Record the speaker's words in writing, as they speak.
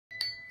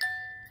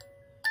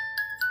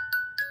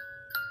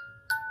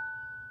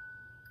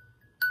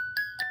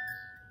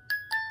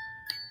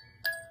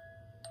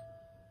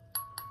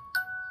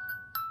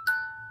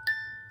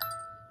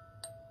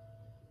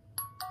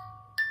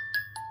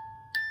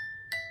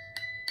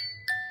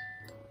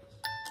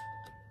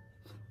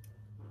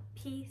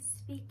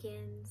Peace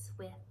begins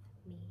with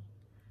me.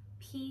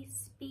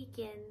 Peace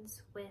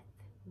begins with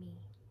me.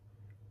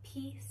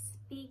 Peace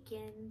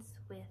begins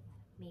with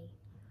me.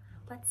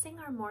 Let's sing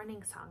our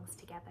morning songs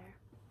together.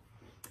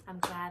 I'm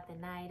glad the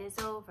night is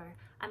over.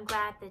 I'm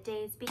glad the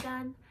day's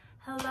begun.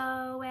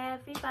 Hello,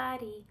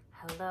 everybody.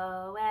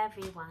 Hello,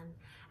 everyone.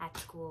 At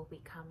school we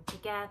come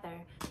together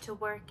to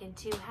work and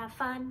to have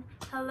fun.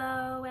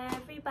 Hello,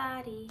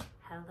 everybody.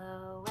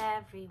 Hello,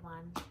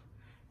 everyone.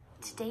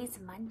 Today's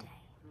Monday.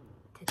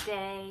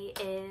 Today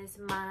is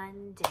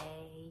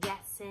Monday.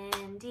 Yes,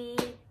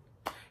 indeed.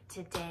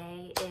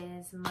 Today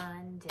is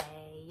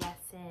Monday. Yes,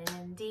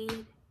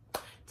 indeed.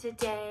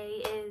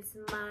 Today is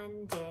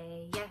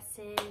Monday. Yes,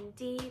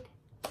 indeed.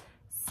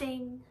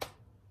 Sing,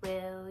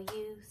 will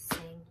you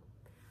sing?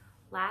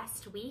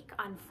 Last week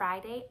on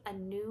Friday, a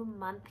new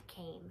month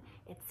came.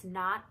 It's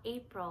not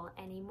April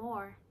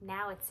anymore.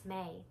 Now it's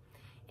May.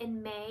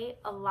 In May,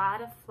 a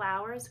lot of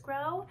flowers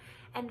grow,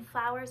 and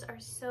flowers are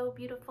so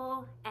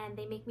beautiful and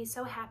they make me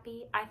so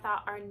happy. I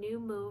thought our new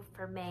move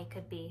for May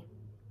could be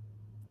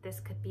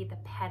the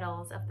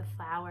petals of the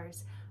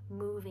flowers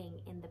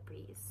moving in the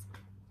breeze.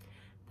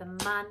 The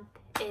month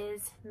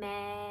is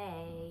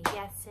May,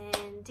 yes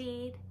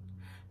indeed.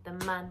 The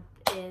month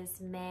is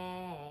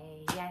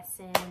May, yes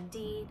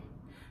indeed.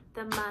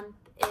 The month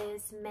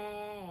is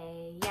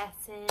May,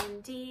 yes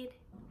indeed.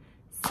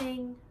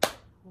 Sing,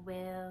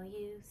 will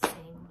you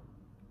sing?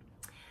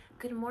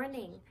 Good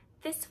morning.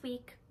 This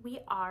week we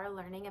are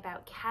learning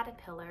about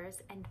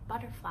caterpillars and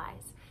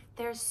butterflies.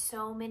 There's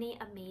so many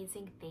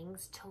amazing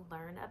things to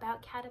learn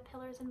about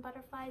caterpillars and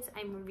butterflies.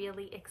 I'm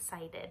really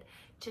excited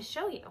to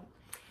show you.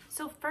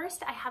 So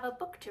first I have a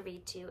book to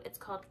read to you. It's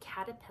called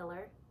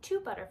Caterpillar to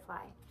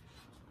Butterfly.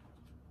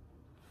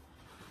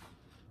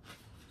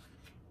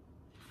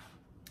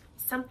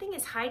 Something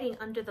is hiding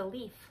under the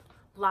leaf.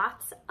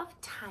 Lots of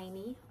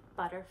tiny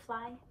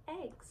butterfly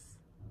eggs.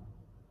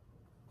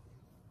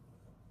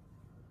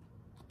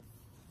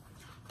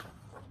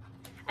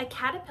 A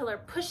caterpillar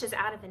pushes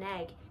out of an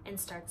egg and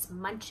starts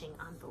munching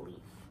on the leaf.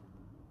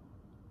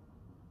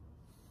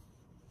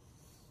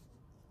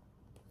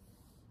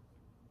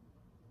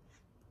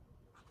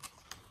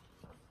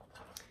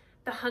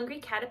 The hungry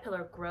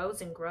caterpillar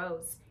grows and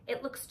grows.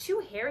 It looks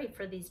too hairy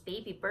for these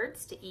baby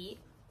birds to eat.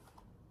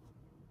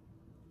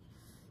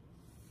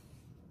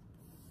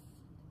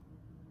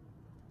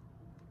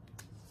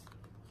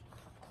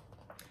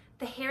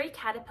 The hairy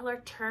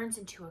caterpillar turns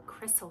into a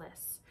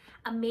chrysalis.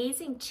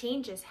 Amazing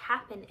changes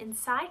happen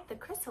inside the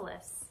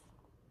chrysalis.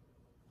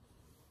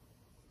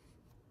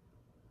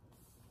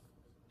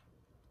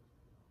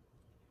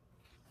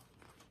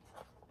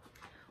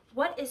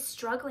 What is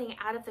struggling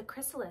out of the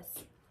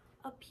chrysalis?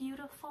 A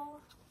beautiful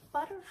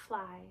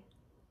butterfly.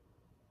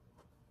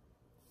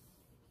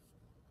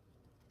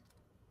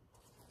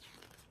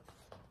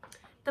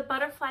 The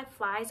butterfly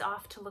flies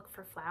off to look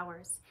for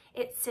flowers.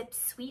 It sips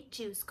sweet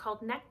juice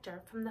called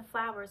nectar from the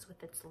flowers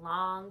with its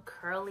long,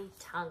 curly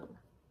tongue.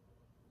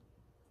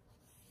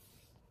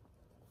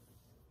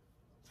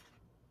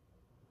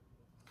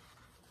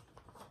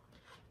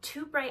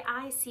 Two bright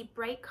eyes see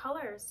bright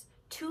colors.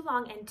 Two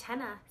long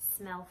antennae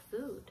smell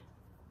food.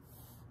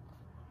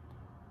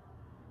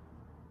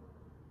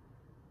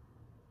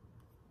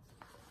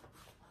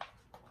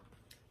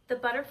 The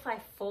butterfly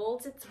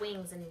folds its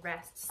wings and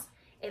rests.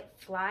 It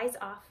flies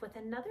off with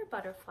another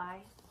butterfly.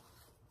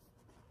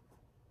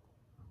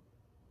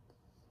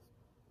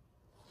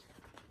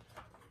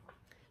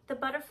 The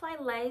butterfly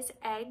lays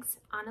eggs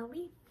on a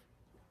leaf.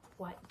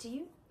 What do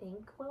you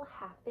think will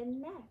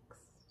happen next?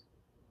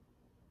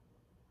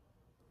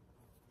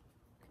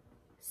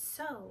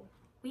 So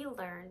we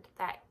learned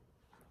that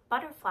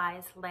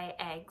butterflies lay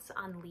eggs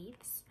on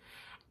leaves,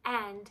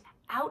 and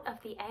out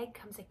of the egg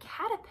comes a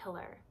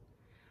caterpillar.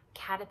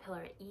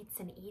 Caterpillar eats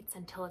and eats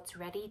until it's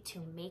ready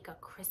to make a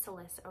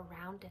chrysalis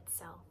around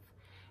itself.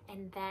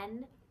 And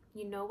then,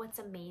 you know what's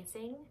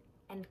amazing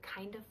and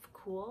kind of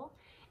cool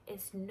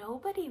is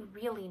nobody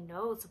really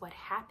knows what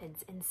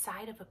happens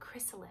inside of a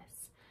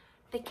chrysalis.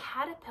 The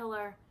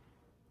caterpillar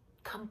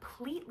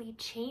completely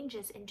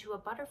changes into a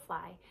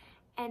butterfly,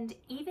 and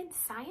even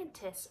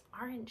scientists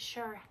aren't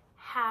sure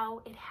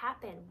how it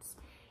happens.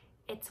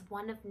 It's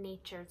one of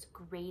nature's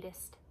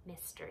greatest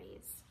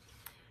mysteries.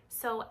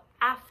 So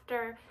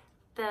after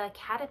the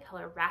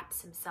caterpillar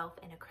wraps himself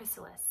in a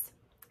chrysalis,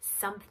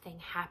 something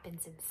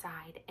happens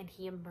inside and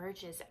he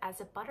emerges as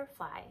a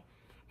butterfly,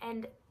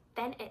 and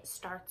then it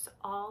starts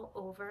all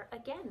over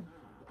again.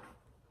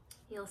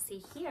 You'll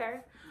see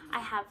here I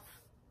have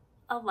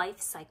a life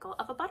cycle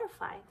of a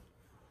butterfly.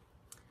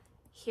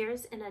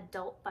 Here's an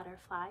adult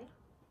butterfly.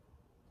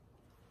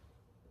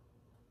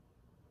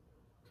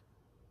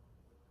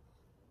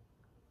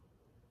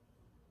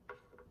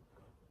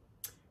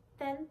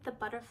 Then the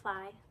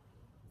butterfly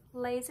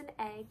lays an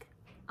egg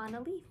on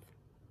a leaf.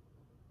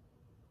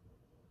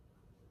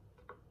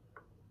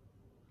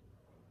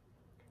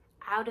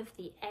 Out of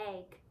the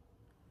egg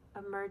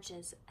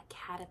emerges a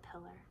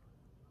caterpillar.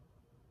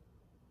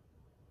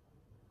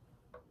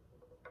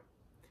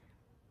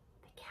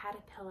 The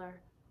caterpillar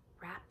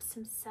wraps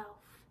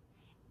himself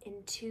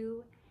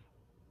into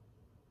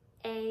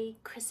a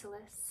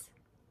chrysalis.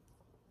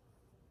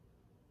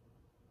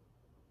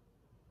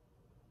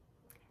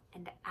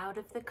 And out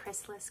of the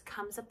chrysalis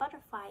comes a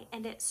butterfly,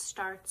 and it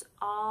starts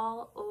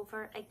all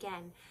over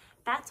again.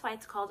 That's why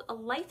it's called a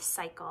life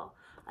cycle.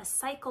 A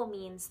cycle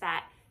means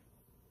that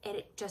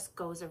it just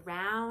goes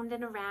around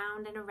and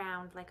around and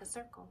around like a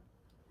circle.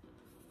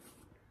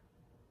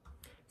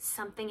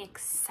 Something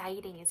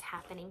exciting is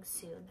happening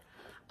soon.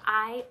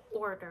 I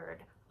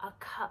ordered a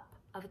cup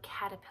of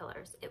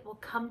caterpillars. It will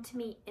come to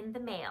me in the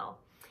mail,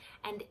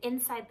 and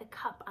inside the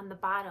cup on the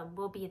bottom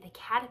will be the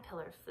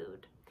caterpillar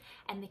food.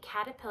 And the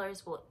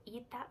caterpillars will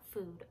eat that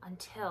food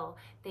until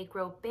they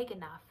grow big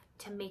enough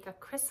to make a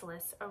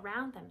chrysalis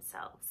around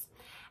themselves.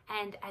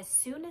 And as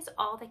soon as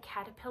all the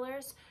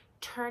caterpillars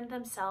turn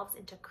themselves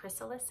into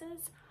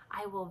chrysalises,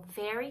 I will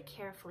very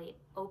carefully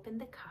open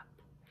the cup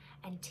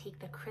and take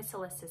the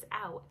chrysalises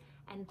out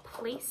and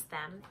place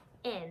them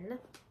in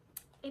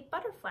a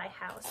butterfly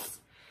house.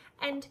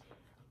 And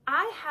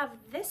I have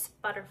this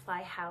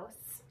butterfly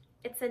house.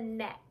 It's a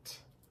net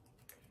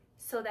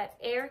so that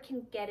air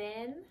can get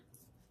in,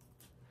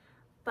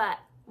 but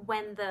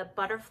when the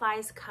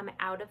butterflies come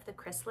out of the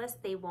chrysalis,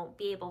 they won't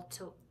be able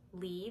to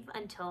leave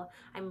until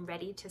I'm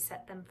ready to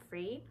set them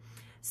free.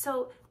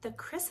 So the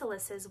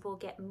chrysalises will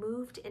get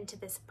moved into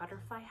this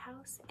butterfly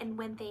house, and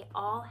when they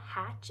all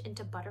hatch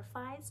into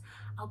butterflies,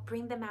 I'll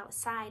bring them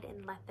outside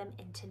and let them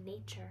into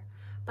nature.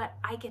 But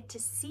I get to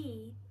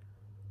see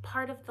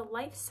part of the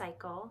life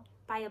cycle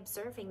by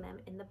observing them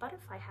in the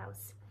butterfly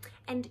house.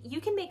 And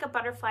you can make a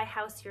butterfly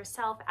house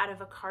yourself out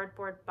of a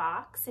cardboard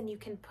box, and you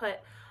can put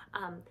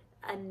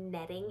a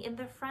netting in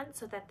the front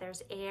so that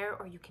there's air,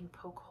 or you can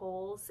poke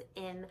holes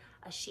in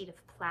a sheet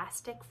of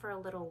plastic for a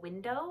little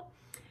window.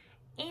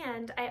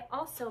 And I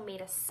also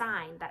made a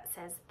sign that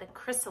says the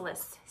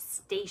chrysalis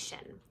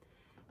station,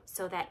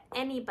 so that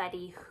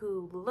anybody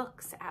who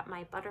looks at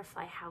my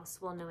butterfly house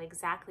will know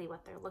exactly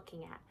what they're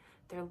looking at.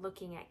 They're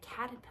looking at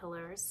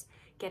caterpillars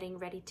getting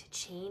ready to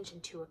change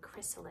into a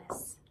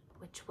chrysalis,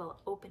 which will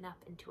open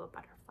up into a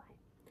butterfly.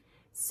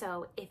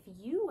 So if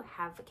you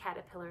have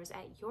caterpillars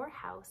at your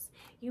house,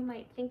 you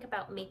might think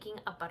about making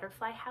a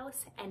butterfly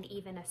house and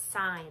even a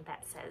sign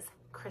that says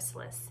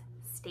chrysalis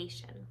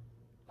station.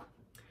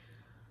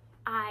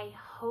 I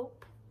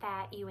hope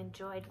that you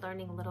enjoyed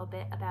learning a little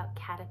bit about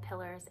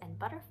caterpillars and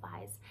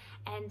butterflies,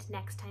 and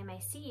next time I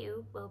see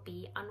you will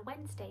be on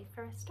Wednesday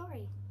for a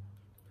story.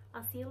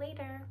 I'll see you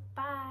later.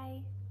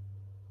 Bye.